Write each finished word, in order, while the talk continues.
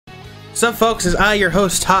What's up, folks? It's I, your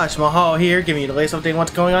host, TajMahal here, giving you the latest update on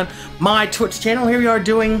what's going on my Twitch channel. Here we are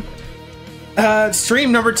doing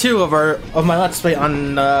stream number 2 of my Let's Play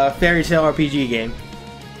on Fairy Tail RPG game.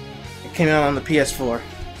 It came out on the PS4.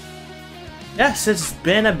 Yes, it's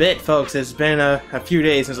been a bit, folks. It's been a few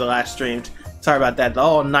days since the last streamed. Sorry about that. The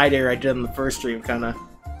all-nighter I did on the first stream kind of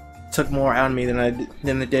took more out of me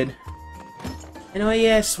than it did. Anyway,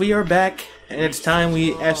 yes, we are back, and it's time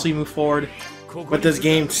we actually move forward with this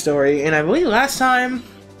game story. And I believe last time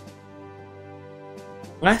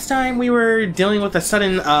we were dealing with a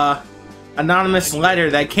sudden anonymous letter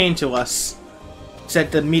that came to us. Said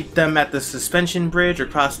to meet them at the suspension bridge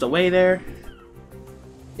across the way there.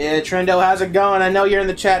 Yeah, Trendo, how's it going? I know you're in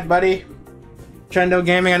the chat, buddy. Trendo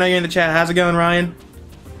Gaming, I know you're in the chat. How's it going, Ryan?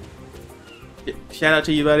 Shout out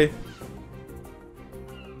to you, buddy.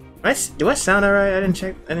 Do I sound alright? I didn't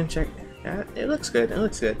check. Yeah, it looks good.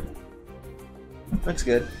 Looks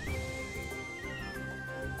good.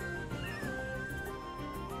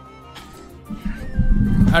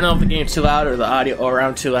 I don't know if the game's too loud or the audio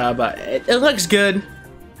around too loud, but it looks good.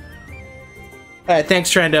 Alright,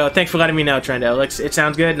 thanks, Trendo. Thanks for letting me know, Trendo. It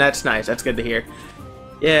sounds good, and that's nice. That's good to hear.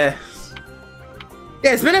 Yeah.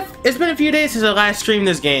 Yeah, it's been a few days since I last streamed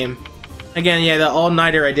this game. Again, yeah, the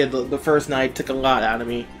all-nighter I did the first night took a lot out of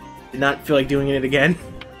me. Did not feel like doing it again.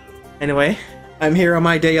 Anyway, I'm here on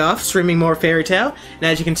my day off, streaming more Fairy Tail. And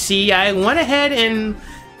as you can see, I went ahead and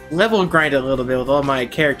level grinded a little bit with all my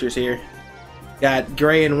characters here. Got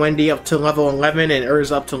Gray and Wendy up to level 11, and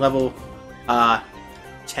Urza up to level 10.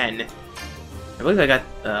 I believe I got,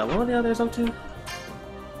 what were the others up to?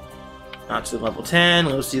 Up to level 10,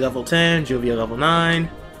 Lucy level 10, Juvia level 9.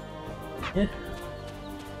 Yeah.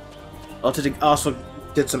 Also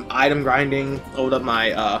did some item grinding, load up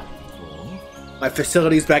my, my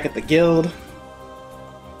facilities back at the guild.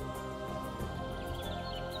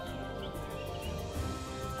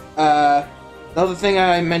 Another thing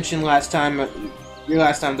I mentioned last time,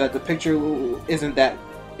 that the picture isn't the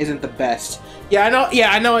best. Yeah,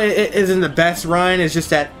 I know it isn't the best, Ryan. It's just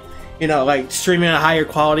that, you know, like streaming at a higher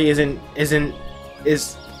quality is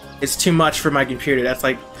too much for my computer. That's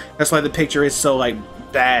why the picture is so like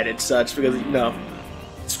bad and such, because, you know,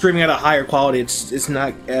 streaming at a higher quality, it's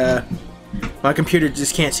not, my computer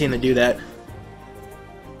just can't seem to do that.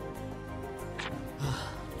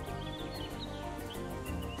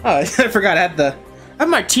 Oh, I forgot I have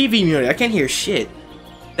my TV muted. I can't hear shit.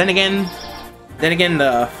 Then again,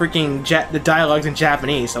 the freaking the dialogue's in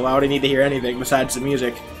Japanese, so why would I need to hear anything besides the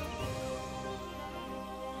music?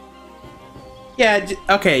 Yeah,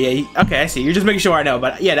 okay, I see. You're just making sure I know,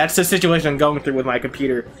 but yeah, that's the situation I'm going through with my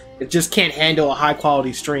computer. It just can't handle a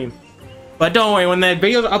high-quality stream. But don't worry, when the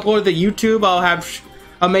videos are uploaded to YouTube,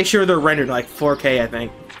 I'll make sure they're rendered like 4K, I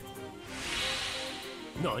think.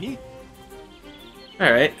 Nani?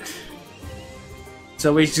 Alright.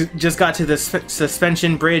 So we just got to the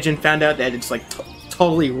suspension bridge and found out that it's like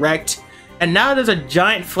totally wrecked. And now there's a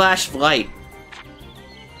giant flash of light.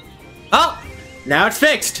 Oh! Now it's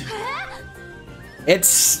fixed!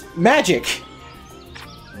 It's magic!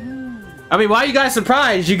 I mean, why are you guys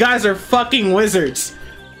surprised? You guys are fucking wizards!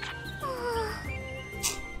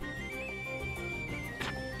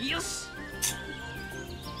 Yes.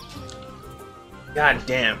 God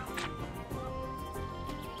damn.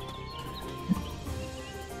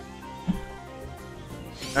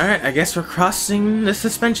 Alright, I guess we're crossing the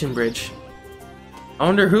suspension bridge. I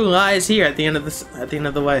wonder who lies here at the end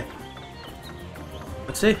of the way.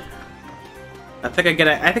 Let's see. I think I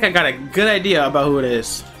got a good idea about who it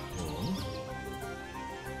is.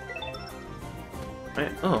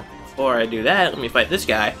 Right, oh, before I do that, let me fight this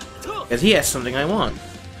guy, because he has something I want.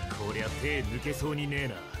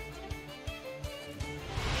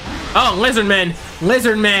 Oh, Lizard Man!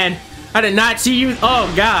 Lizard Man! I did not see you! Oh,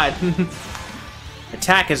 God!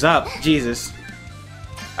 Attack is up. Jesus.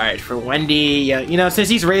 Alright, for Wendy, you know, since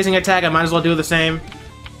he's raising attack, I might as well do the same.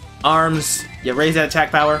 Arms, you raise that attack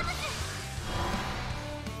power.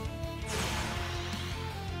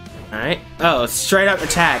 Alright. Oh, straight up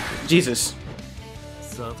attack. Jesus.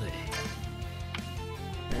 Alright.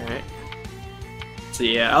 So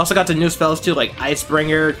yeah, I also got the new spells too, like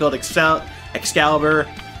Icebringer, Field Excalibur.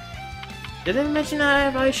 Did I mention I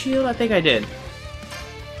have Ice Shield? I think I did.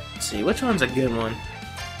 Let's see, which one's a good one?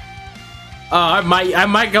 Oh, I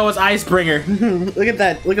might go with Icebringer. Look at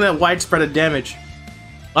that widespread of damage.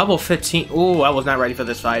 Level 15. Ooh, I was not ready for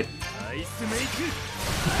this fight.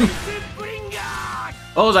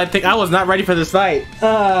 Oh, I think I was not ready for this fight.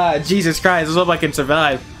 Jesus Christ, I hope I can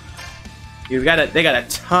survive. They got a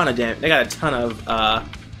ton of damage. They got a ton of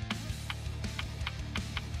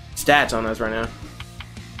stats on us right now.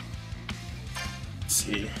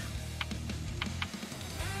 see.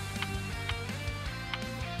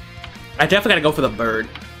 I definitely gotta go for the bird.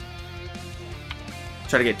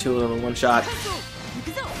 Try to get two of them in one shot.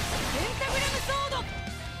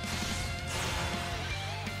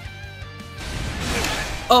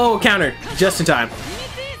 Oh, countered. Just in time.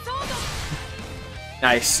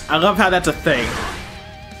 Nice. I love how that's a thing.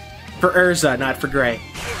 For Urza, not for Gray.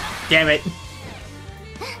 Damn it.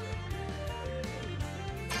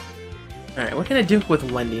 Alright, what can I do with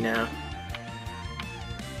Wendy now?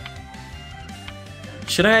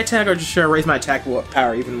 Should I attack or should I raise my attack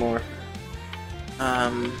power even more?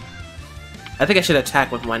 I think I should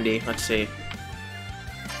attack with Wendy. Let's see.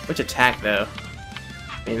 Which attack, though?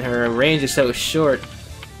 I mean, her range is so short.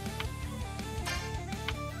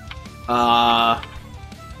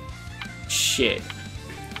 Shit.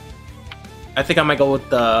 I think I might go with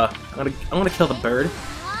the... I'm gonna kill the bird.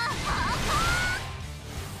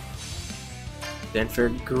 Then for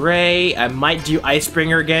Gray, I might do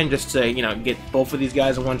Icebringer again, just to, you know, get both of these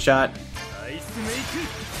guys in one shot.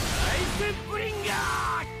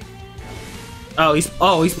 Oh,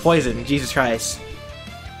 he's poisoned. Jesus Christ.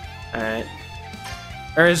 Alright.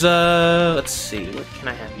 Urza, let's see, what can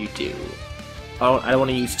I have you do? Oh, I don't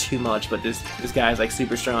want to use too much, but this guy is like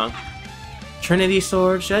super strong. Trinity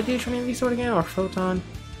Sword, should I do Trinity Sword again, or Photon?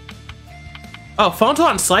 Oh,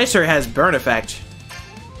 Photon Slicer has burn effect.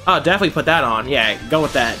 Oh, definitely put that on. Yeah, go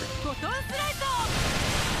with that.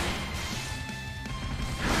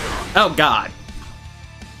 Oh, God.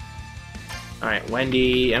 Alright,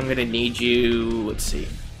 Wendy, I'm gonna need you... Let's see.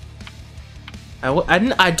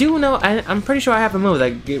 I do know... I'm pretty sure I have a move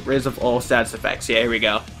that get rid of all status effects. Yeah, here we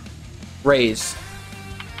go. Raise.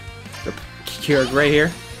 Cure Gray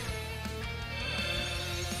here.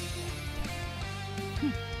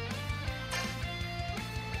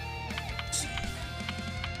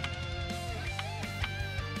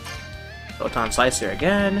 Photon Slicer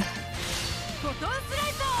again.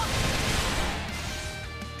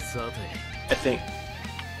 I think.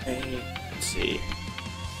 Let's see.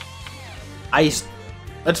 Ice.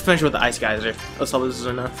 Let's finish with the Ice Geyser. Let's hope this is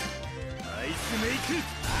enough.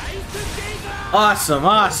 Awesome,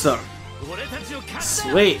 awesome.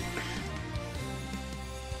 Sweet.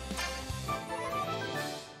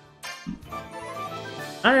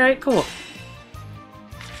 Alright, cool.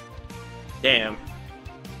 Damn.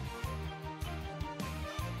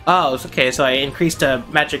 Oh, it's okay, so I increased the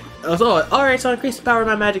magic... Oh, alright, so I increased the power of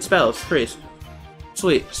my magic spells. Freeze.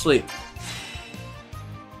 Sweet, sweet.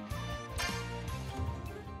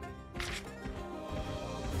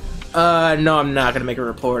 No, I'm not gonna make a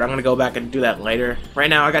report. I'm gonna go back and do that later. Right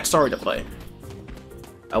now, I got story to play.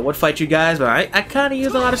 I would fight you guys, but I kinda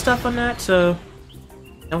use a lot of stuff on that, so...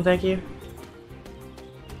 No, thank you.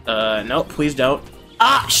 No, please don't.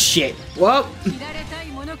 Ah, shit! Whoa!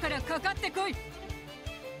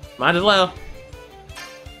 Might as well.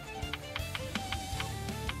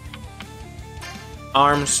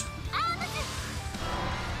 Arms.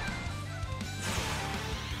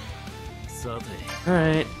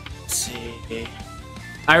 Alright, let's see.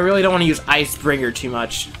 I really don't want to use Icebringer too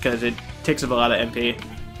much, because it takes up a lot of MP.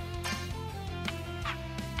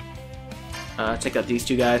 Take out these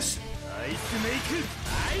two guys.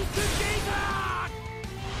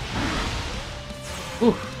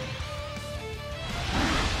 Ooh.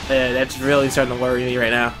 That's really starting to worry me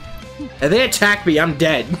right now. If they attack me, I'm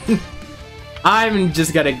dead. I'm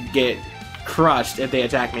just gonna get crushed if they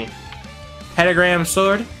attack me. Pentagram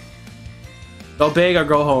Sword. Go big or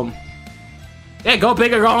go home. Yeah, go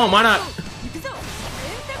big or go home. Why not?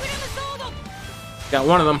 Got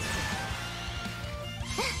one of them.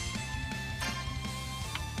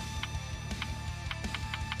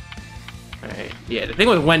 Alright, yeah, the thing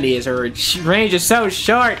with Wendy is her range is so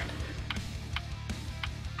short.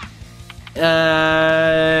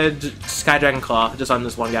 Sky Dragon Claw, just on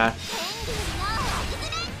this one guy.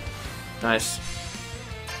 Nice.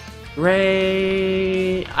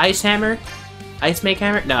 Ray... Ice Hammer? Ice Make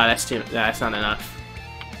Hammer? No, that's too... that's not enough.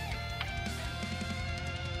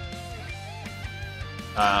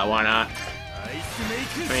 Why not?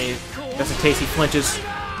 I mean, that's a tasty flinches.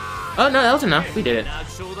 Oh, no, that was enough. We did it.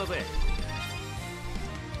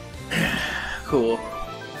 Cool.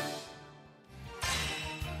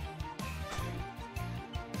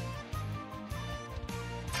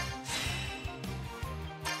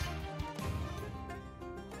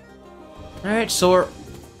 Alright, so we're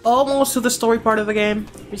almost to the story part of the game.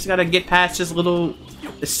 We just gotta get past this little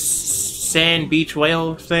sand beach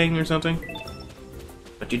whale thing or something.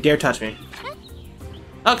 Don't you dare touch me.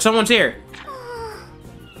 Oh, someone's here.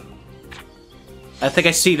 I think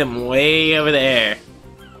I see them way over there.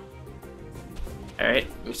 Alright,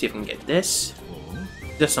 let me see if I can get this.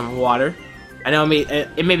 Just some water. I know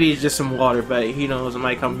it may be just some water, but he knows it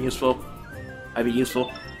might come useful. Might be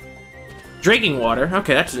useful. Drinking water.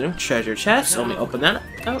 Okay, that's a new treasure chest. Let me open that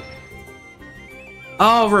up.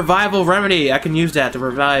 Oh, revival remedy. I can use that to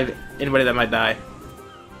revive anybody that might die.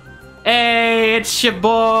 Hey, it's your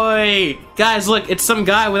boy! Guys, look, it's some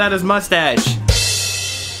guy without his mustache.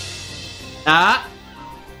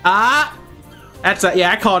 That's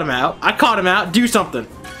yeah, I called him out. I called him out. Do something.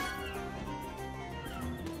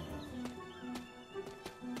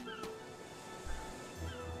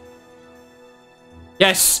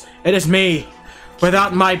 Yes, it is me,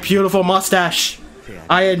 without my beautiful mustache.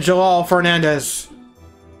 I am Joel Fernandez,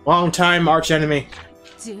 long-time arch enemy.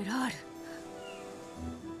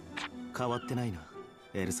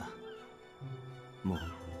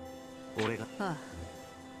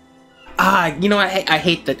 You know, I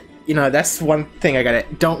hate that. You know, that's one thing I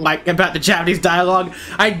don't like about the Japanese dialogue.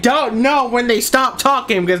 I don't know when they stop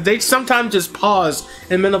talking because they sometimes just pause in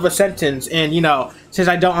the middle of a sentence, and you know, since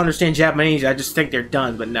I don't understand Japanese, I just think they're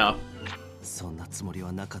done, but no.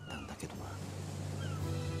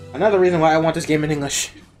 Another reason why I want this game in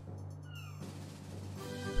English.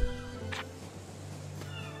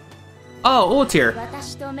 Oh, Ultir.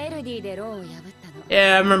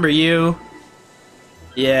 Yeah, I remember you.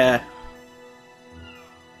 Yeah.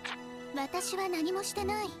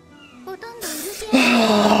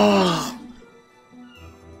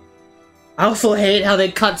 I also hate how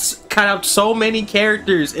they cut out so many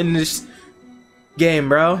characters in this game,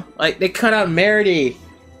 bro. Like, they cut out Merity.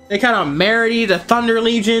 They cut out Merity, the Thunder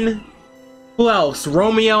Legion. Who else?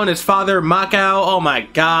 Romeo and his father, Makao. Oh my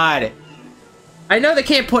god. I know they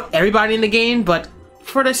can't put everybody in the game, but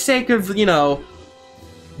for the sake of, you know,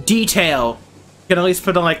 detail, you can at least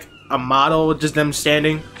put on, like, a model with just them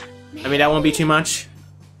standing. I mean, that won't be too much.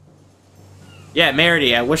 Yeah,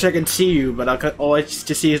 Merity, I wish I could see you, but all I just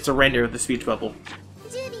see is the render of the speech bubble.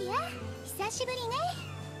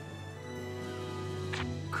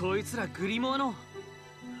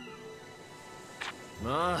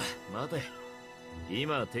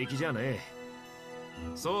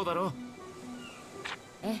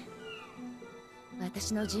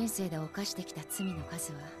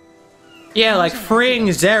 Yeah, like freeing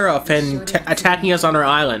Zeref and attacking us on our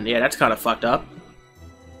island. Yeah, that's kind of fucked up.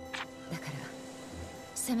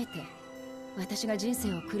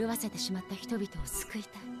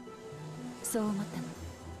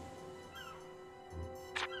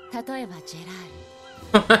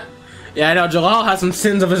 Yeah, I know, Jalal has some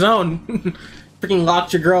sins of his own. Freaking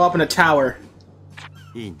locked your girl up in a tower.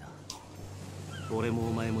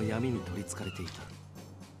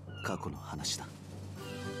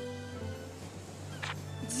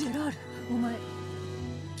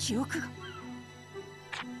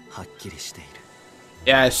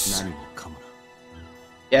 Yes.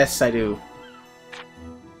 Yes, I do.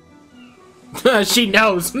 She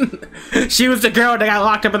knows. She was the girl that got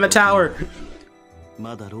locked up in the tower.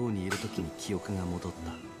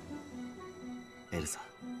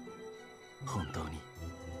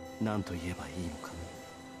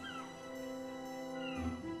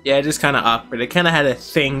 Yeah, it just kind of awkward. They kind of had a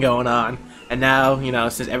thing going on. And now, you know,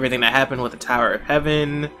 since everything that happened with the Tower of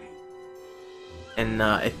Heaven and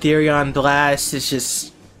Ethereon Blast, it's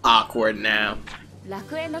just awkward now.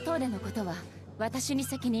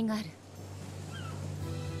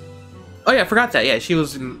 Oh yeah, I forgot that. Yeah, she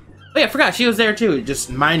was. Oh yeah, I forgot she was there too, just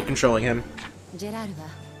mind controlling him.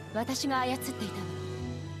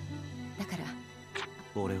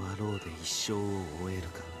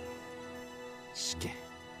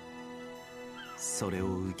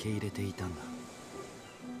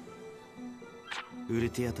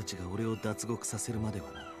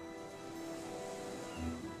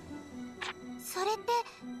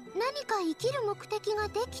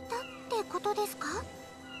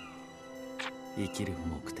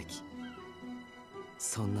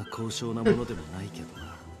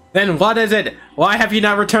 Then what is it? Why have you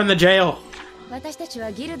not returned the jail?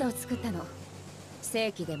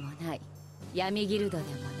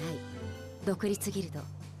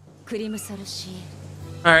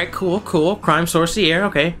 Alright, cool. Crime Sorcier,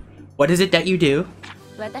 okay. What is it that you do?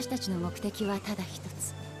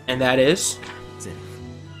 And that is?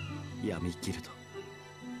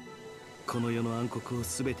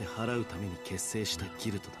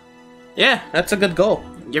 Yeah, that's a good goal.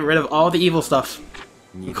 Get rid of all the evil stuff,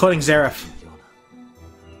 including Zeref.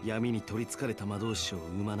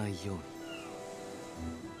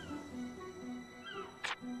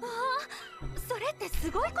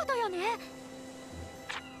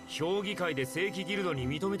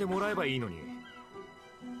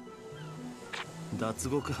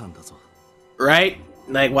 Right?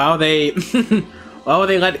 Like, why would they why would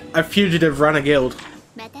they let a fugitive run a guild?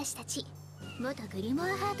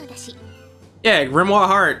 Yeah, Grimoire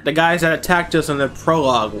Heart, the guys that attacked us in the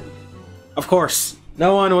prologue. Of course.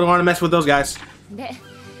 No one would want to mess with those guys.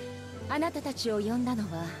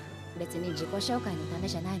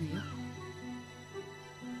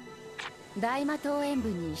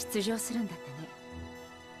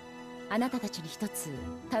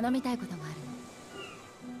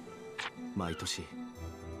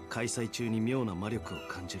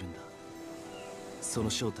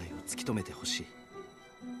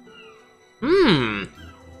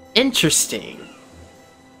 Interesting.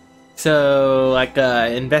 So, like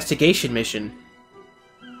a investigation mission.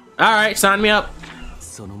 Alright, sign me up.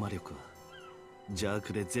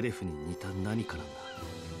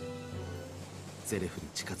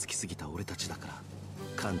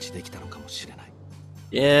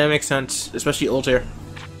 Yeah, makes sense. Especially Altair.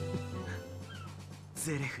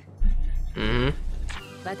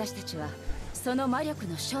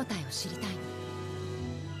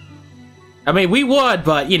 I mean, we would,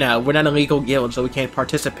 but, you know, we're not a legal guild, so we can't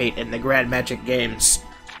participate in the Grand Magic Games.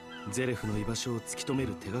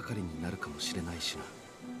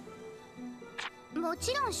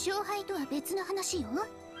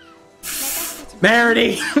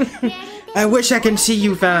 Marity! I wish I can see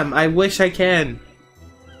you, fam. I wish I can.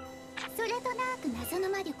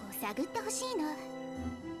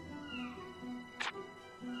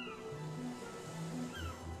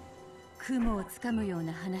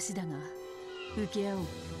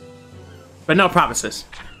 But no promises.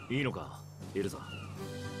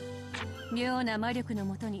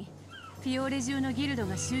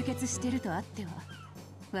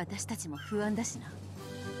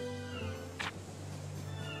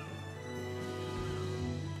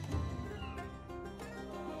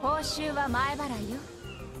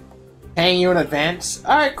 Paying you in advance?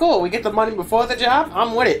 Alright, cool. We get the money before the job?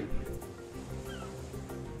 I'm with it.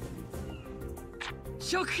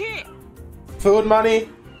 Food money?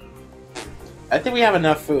 I think we have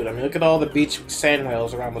enough food. I mean, look at all the beach sand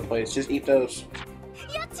whales around the place. Just eat those.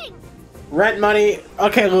 Rent money?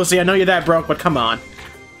 Okay, Lucy, I know you're that broke, but come on.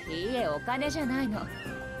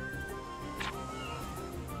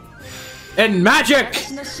 And magic!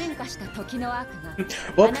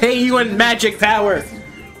 We'll pay you in magic power!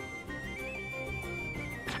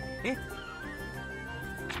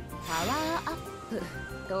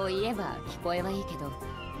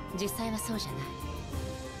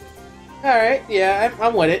 Alright, yeah,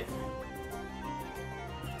 I'm with it.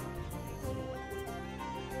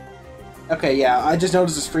 Okay, yeah, I just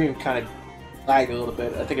noticed the stream kind of lagged a little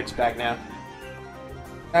bit. I think it's back now.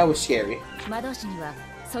 That was scary.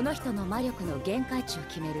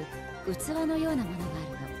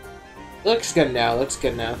 Looks good now, looks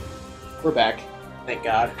good now. We're back. Thank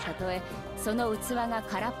God.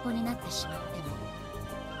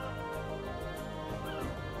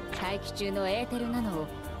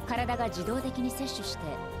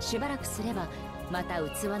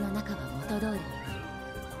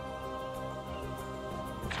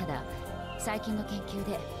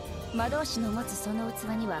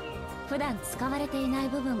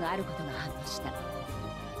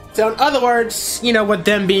 So in other words, you know, with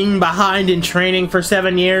them being behind in training for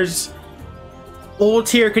 7 years, Old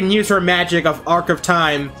Tier can use her magic of Arc of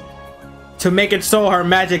Time to make it so her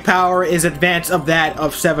magic power is advanced of that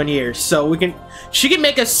of 7 years. So she can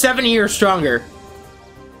make us 7 years stronger.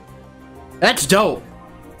 That's dope.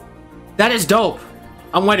 That is dope.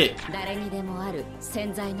 I'm with it.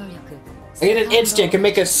 And an instant can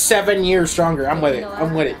make us 7 years stronger. I'm with it.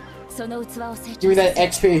 I'm with it. Give me that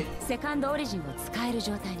XP.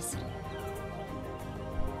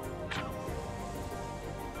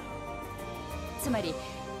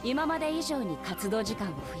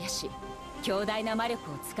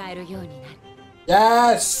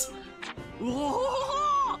 Yes!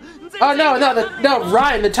 Oh no,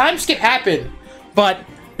 Ryan, the time skip happened. But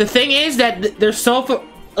the thing is that they're so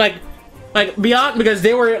like beyond, because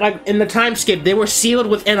they were like in the time skip, they were sealed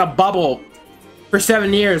within a bubble for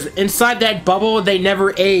 7 years. Inside that bubble, they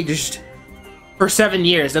never aged for 7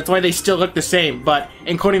 years. That's why they still look the same, but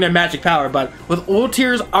including their magic power. But with Old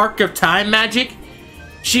Tier's Arc of Time magic,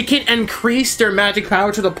 she can increase their magic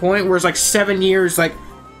power to the point where it's like 7 years, like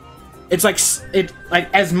it's like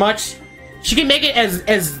as much. She can make it as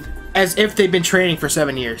if they've been training for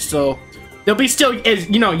 7 years. So they'll be still, as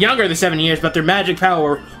you know, younger than 7 years, but their magic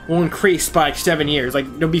power will increase by like 7 years. Like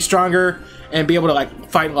they'll be stronger and be able to like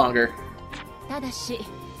fight longer.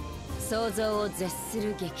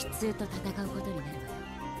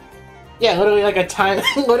 Yeah, literally like a time,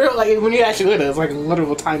 literally like when you actually look at it, it's like a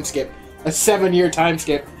literal time skip, a 7-year time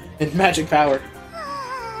skip in magic power.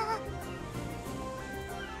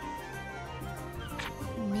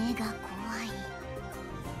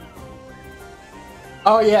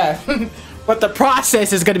 Oh yeah, but the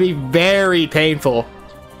process is going to be very painful.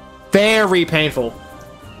 Very painful.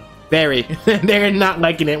 Very. They're not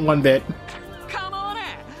liking it one bit.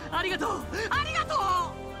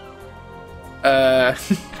 I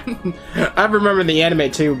remember the anime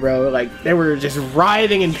too, bro. Like, they were just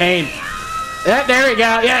writhing in pain. Yeah, there we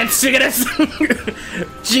go. Yeah, it's sick of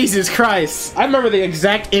Jesus Christ. I remember the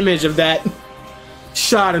exact image of that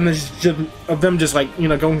shot and of them just like, you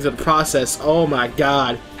know, going through the process. Oh my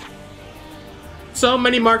god. So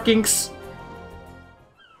many markings.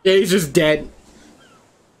 Yeah, he's just dead.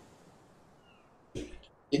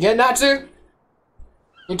 You get Natsu?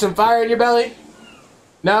 Need some fire in your belly?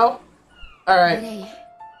 No? Alright.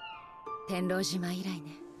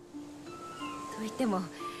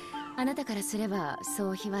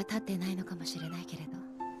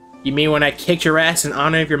 You mean when I kicked your ass in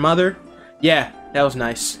honor of your mother? Yeah, that was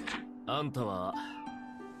nice.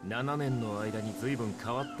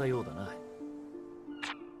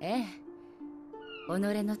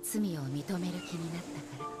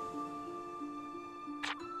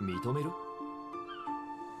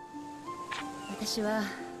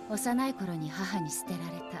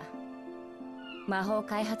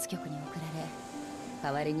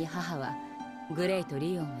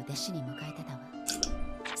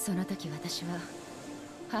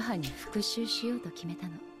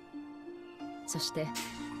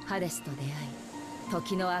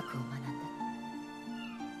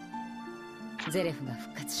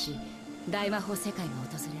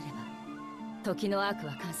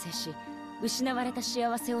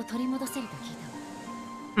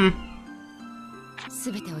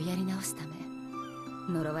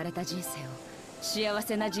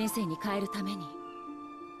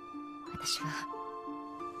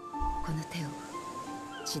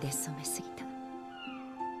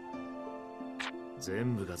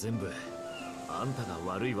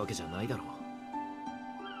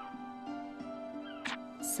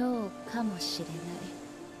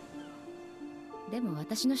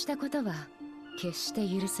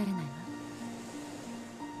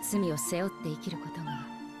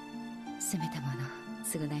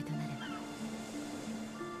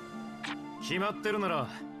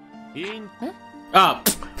 Oh,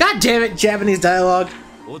 god damn it, Japanese dialogue.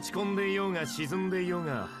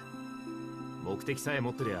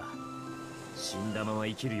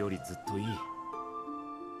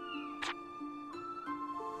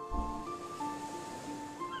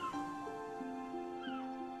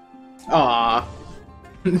 Aww.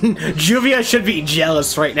 Juvia should be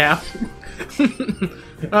jealous right now.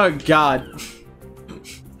 Oh god.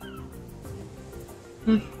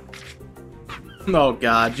 Oh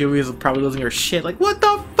god, Juvia's probably losing her shit. Like, what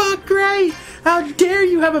the fuck, Gray? How dare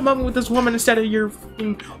you have a moment with this woman instead of your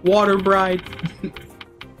water bride?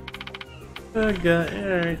 Oh god,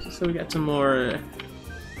 alright, so we got some more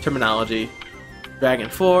terminology. Dragon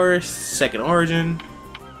Force, Second Origin.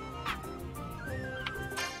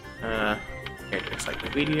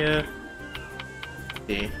 Encyclopedia.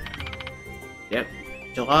 See. Yep.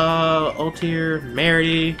 Jalal, Ultir,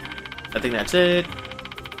 Merity. I think that's it.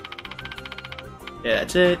 Yeah,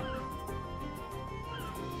 that's it.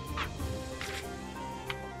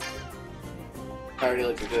 I already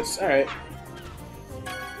looked at this. Alright.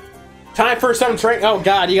 Time for some train. Oh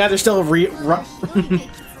god, you guys are still you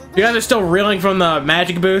guys are still reeling from the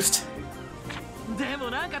magic boost.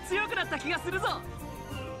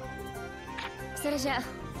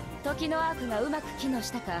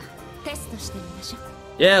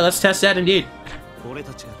 Yeah, let's test that indeed.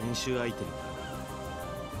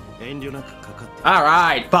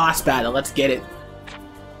 Alright, boss battle, let's get it.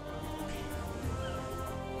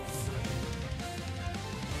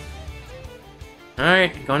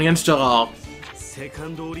 Alright, going against Jalal.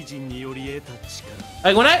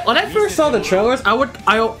 Like when I first saw the trailers,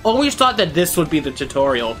 I always thought that this would be the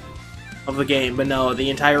tutorial of the game, but no,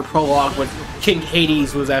 the entire prologue with King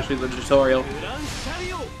Hades was actually the tutorial.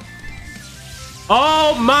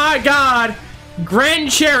 Oh my god!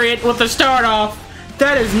 Grand Chariot with the start off.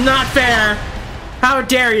 That is not fair. How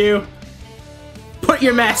dare you? Put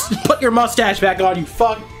your mustache back on, you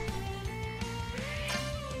fuck.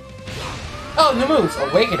 Oh, new moves.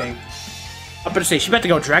 Awakening. I'm about to say, she about to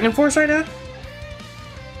go Dragon Force right now?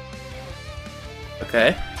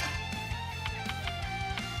 Okay.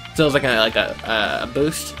 Still like a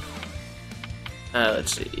boost.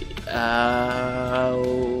 Let's see.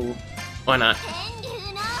 Why not?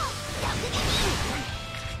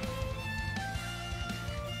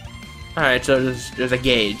 Alright, so there's a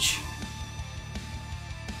gauge.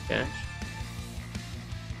 Okay.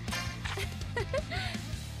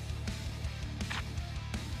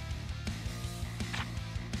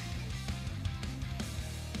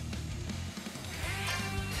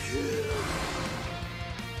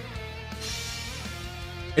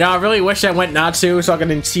 You know, I really wish I went Natsu so I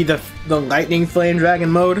can see the lightning flame dragon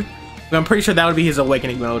mode. But I'm pretty sure that would be his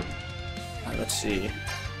awakening mode. Alright, let's see.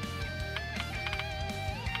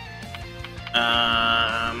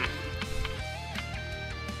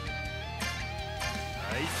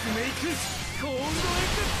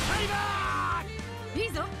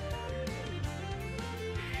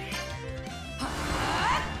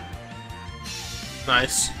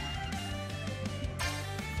 Nice.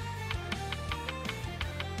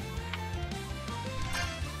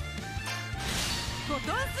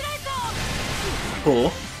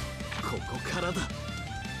 Cool.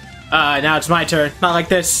 Now it's my turn. Not like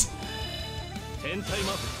this.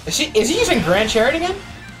 Is he using Grand Chariot again?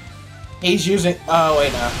 He's using. Oh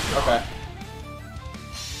wait, no. Okay.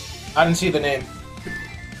 I didn't see the name.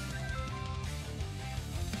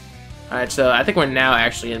 All right, so I think we're now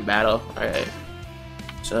actually in battle. All right.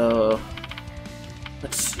 So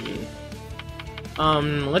let's see.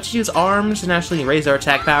 Let's use arms and actually raise our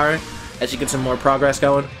attack power as you get some more progress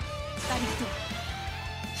going.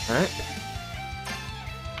 Alright.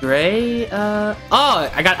 Gray, oh,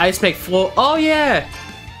 I got Ice Make Full. Oh, yeah!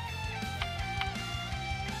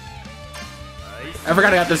 I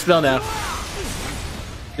forgot I got this spell now.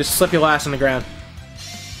 Just slip your ass on the ground.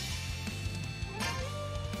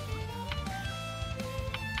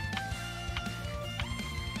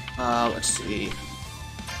 Let's see.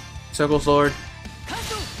 Circle Sword.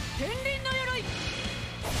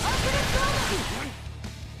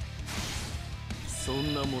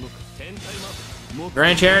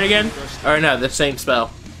 Grand Chariot again? Or no, the same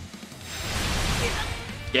spell.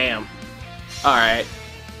 Damn. Alright.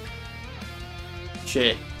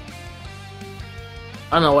 Shit.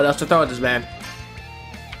 I don't know what else to throw at this man.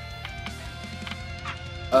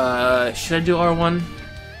 Should I do R1?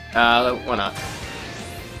 Why not?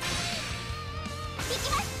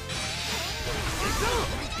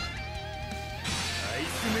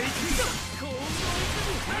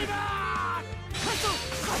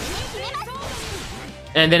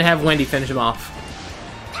 And then have Wendy finish him off.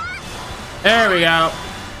 There we go.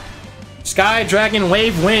 Sky Dragon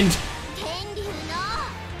Wave Wind.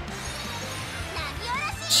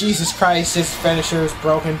 Jesus Christ, his finisher is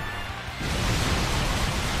broken.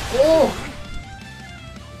 Oh.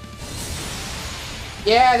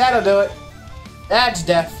 Yeah, that'll do it. That's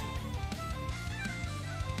death.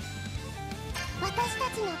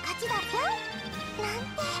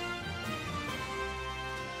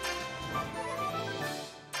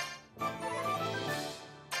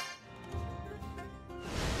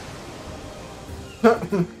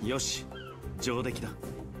 Yoshi, 上出来だ。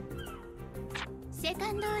セ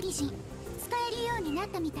カンドオリジン使えるようになっ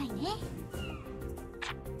たみたいね。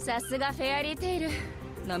さすがフェアリーテイル、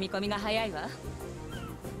飲み込みが早いわ。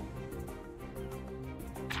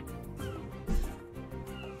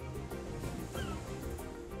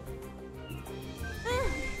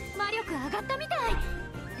魔力上がったみたい。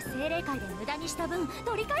精霊界で無駄にした分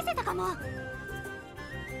取り返せたかも。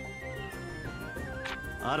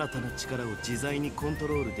新たな力を自在にコント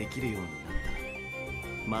ロールできるように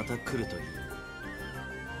なったらまた来るといい。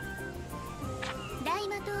大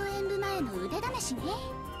魔党演舞前の腕試しね。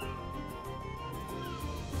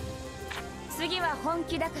次は本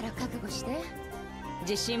気だから覚悟して。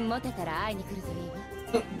自信持てたら会いに来るといいわ。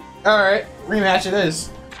Alright, rematch it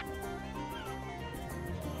is.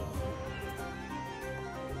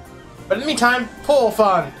 But in the meantime, pool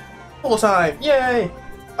fun! Pool time! Yay!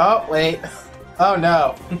 Oh, wait. Oh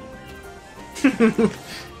no.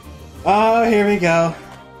 Oh, here we go.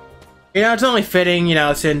 You know, it's only fitting, you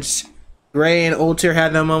know, since Gray and Ultir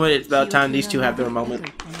had their moment, it's about time these two have their moment.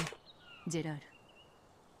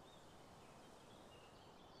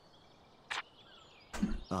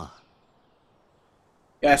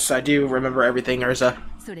 Yes, I do remember everything, Urza.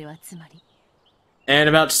 And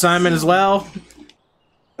about Simon as well.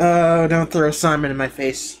 Oh, don't throw Simon in my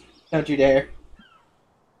face. Don't you dare.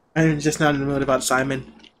 I'm just not in the mood about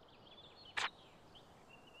Simon.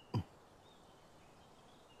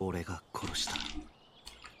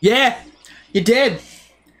 Yeah! You did!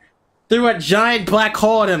 Threw a giant black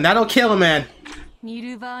hole at him. That'll kill a man. ニ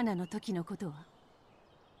ルバーナの時のことは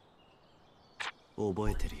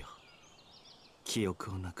覚えてるよ。記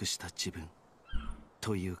憶をなくした自分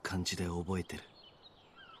という感じで覚えてる。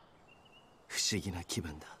不思議な気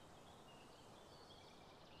分だ。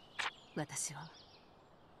私は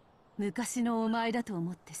昔のお前だと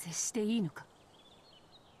思って接していいのか。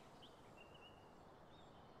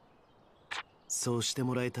そうして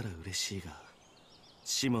もらえたら嬉しいが、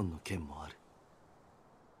シモンの件もある。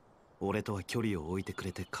俺とは距離を置いてく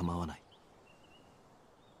れて構わない。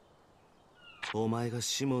お前が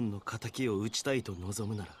シモンの仇を討ちたいと望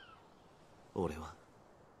むなら、俺は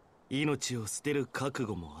命を捨てる覚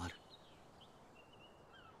悟もある。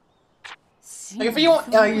 Like if you want,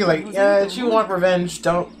 you're like, if you want revenge,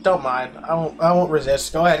 don't mind. I won't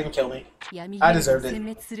resist. Go ahead and kill me. I deserved it.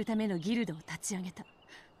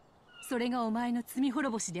 それがお前の罪滅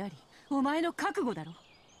ぼしであり、お前の覚悟だろ。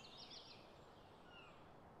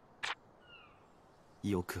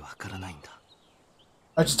よくわからないんだ。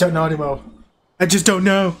I just don't know anymore. I just don't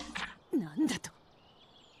know. なんだと。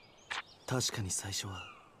確かに最初は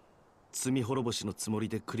罪滅ぼしのつもり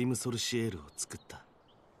でクリムソルシエールを作った。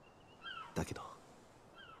だけど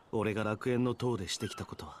俺が楽園の塔でしてきた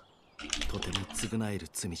ことはとても償える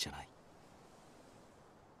罪じゃない。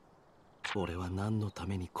俺は何のた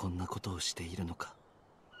めにこんなことをしているのか、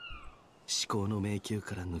思考の迷宮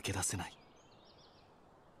から抜け出せない。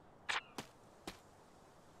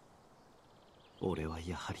俺は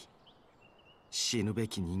やはり死ぬべ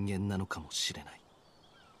き人間なのかもしれない。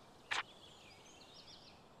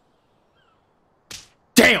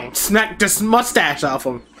 Damn! Smack this mustache off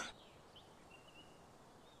him.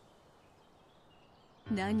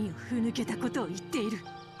 何をふぬけたことを言っている。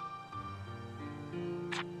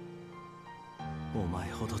お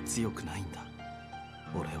前ほど強くないんだ、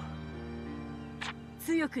俺は。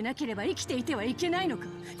強くなければ生きていてはいけないのか。違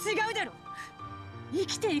うだろ。生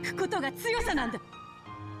きていくことが強さなんだ。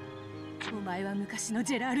お前は昔の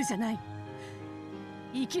ジェラールじゃない。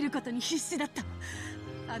生きることに必死だった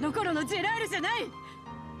あの頃のジェラールじゃない。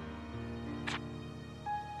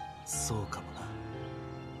そうかもな。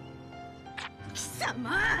貴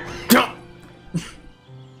様。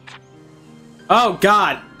Oh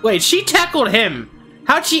god. Wait, she tackled him.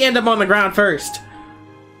 How'd she end up on the ground first?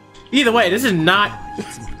 Either way, this is not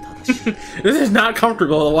this is not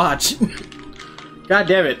comfortable to watch. God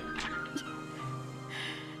damn it.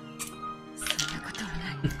 そんなことは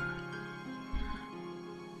ない。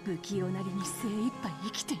不器用なりに精一杯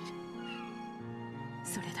生きている。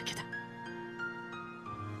それだけだ。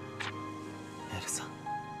エルサ。も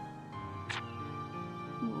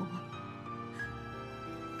う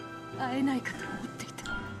会えないかと思っていた。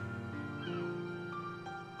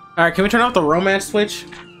Alright, can we turn off the romance switch?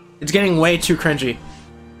 It's getting way too cringy.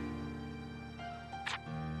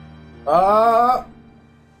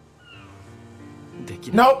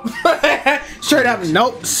 Nope. Straight up,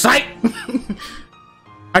 nope. Psych.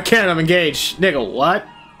 I can't. I'm engaged. Nigga, what?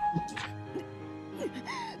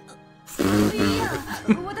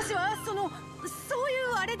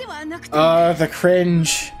 The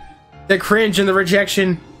cringe. The cringe and the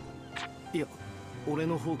rejection.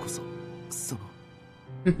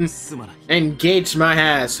 Engaged my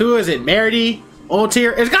ass. Who is it? Merity? Old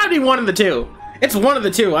tier? It's gotta be one of the two. It's one of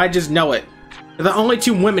the two. I just know it. They're the only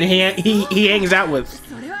two women he hangs out with.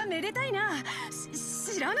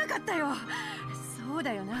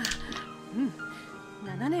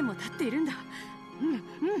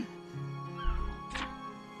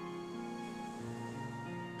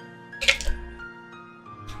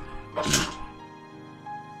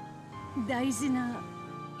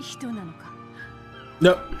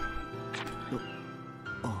 Nope.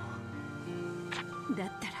 だっ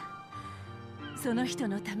たらその人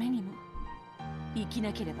のためにも生き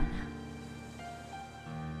なければな。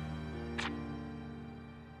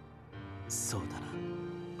そうだな。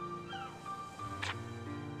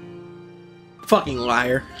Fucking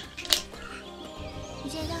liar.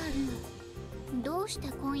 ジェラール、どうして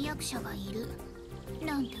婚約者がいる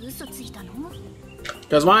なんて嘘ついたの？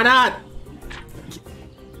 Cause why not?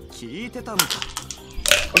 聞いてたのか。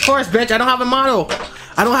 Of course, bitch. I don't have a model.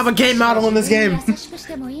 I don't have a game model in this game. 優しくし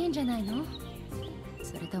てもいいんじゃないの？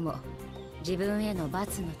それとも自分への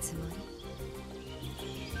罰のつもり？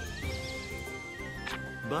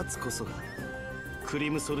罰こそがクリ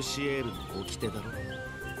ムソルシエールの掟だろ。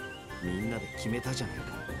みんなで決めたじゃないか。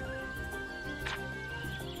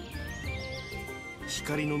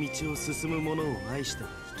光の道を進む者を愛しては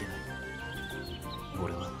いけない。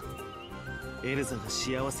俺はエルザが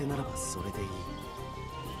幸せならばそれでいい。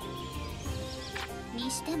に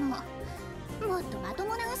しても、もっとまと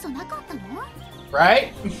もな嘘なかったの？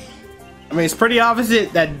 Right? I mean, it's pretty obvious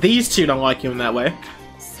that these two don't like him that way.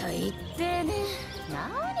 最低ね。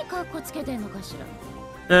何かっこつけてんのかし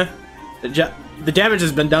ら。The damage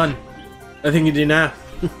has been done. Nothing you do now.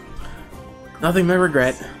 Nothing to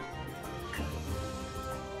regret.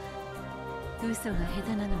 嘘が下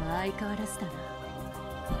手なのは相変わらずだな。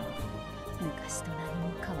昔と何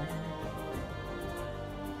も変わらない。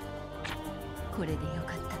これでよ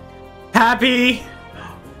かったんだ。 Happy?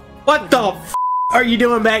 What the f are you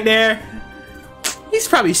doing back there? He's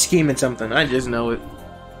probably scheming something. I just know it.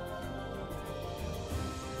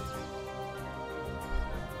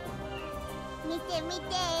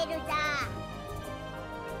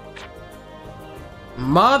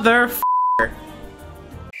 Mother f***er.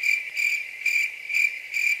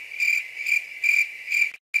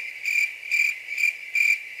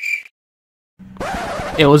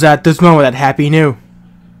 It was at this moment that Happy knew.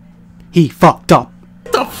 He fucked up.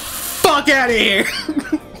 Get the fuck out of here!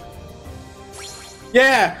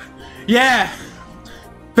 Yeah! Yeah!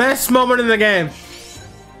 Best moment in the game.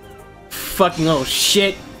 Fucking little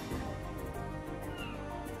shit.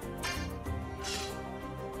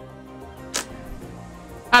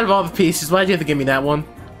 Out of all the pieces, why'd you have to give me that one?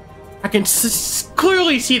 I can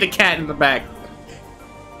clearly see the cat in the back.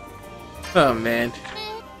 Oh man.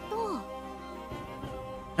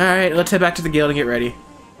 Alright, let's head back to the guild and get ready.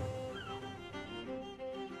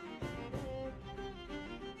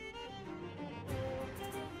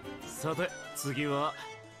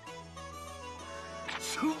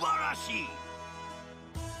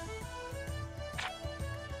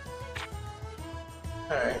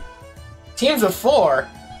 Alright. Teams of 4?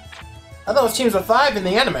 I thought it was teams of 5 in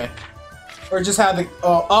the anime. Or just how the...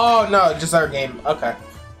 Oh, no, just our game. Okay.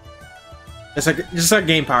 Just our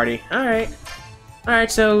game party. Alright.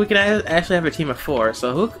 Alright, so we can actually have a team of 4.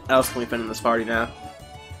 So who else can we put in this party now?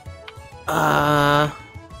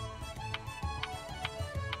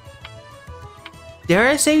 Dare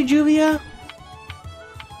I say Julia?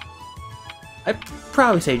 I'd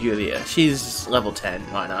probably say Julia. She's level 10.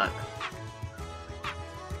 Why not?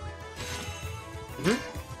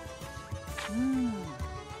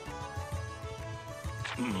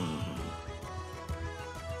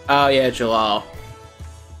 Oh yeah, Jalal.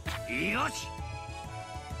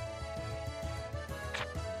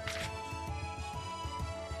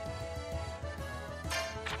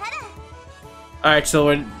 Alright,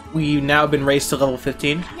 so we've now been raised to level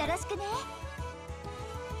 15.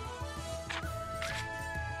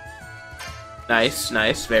 Nice,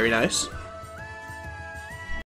 nice, very nice.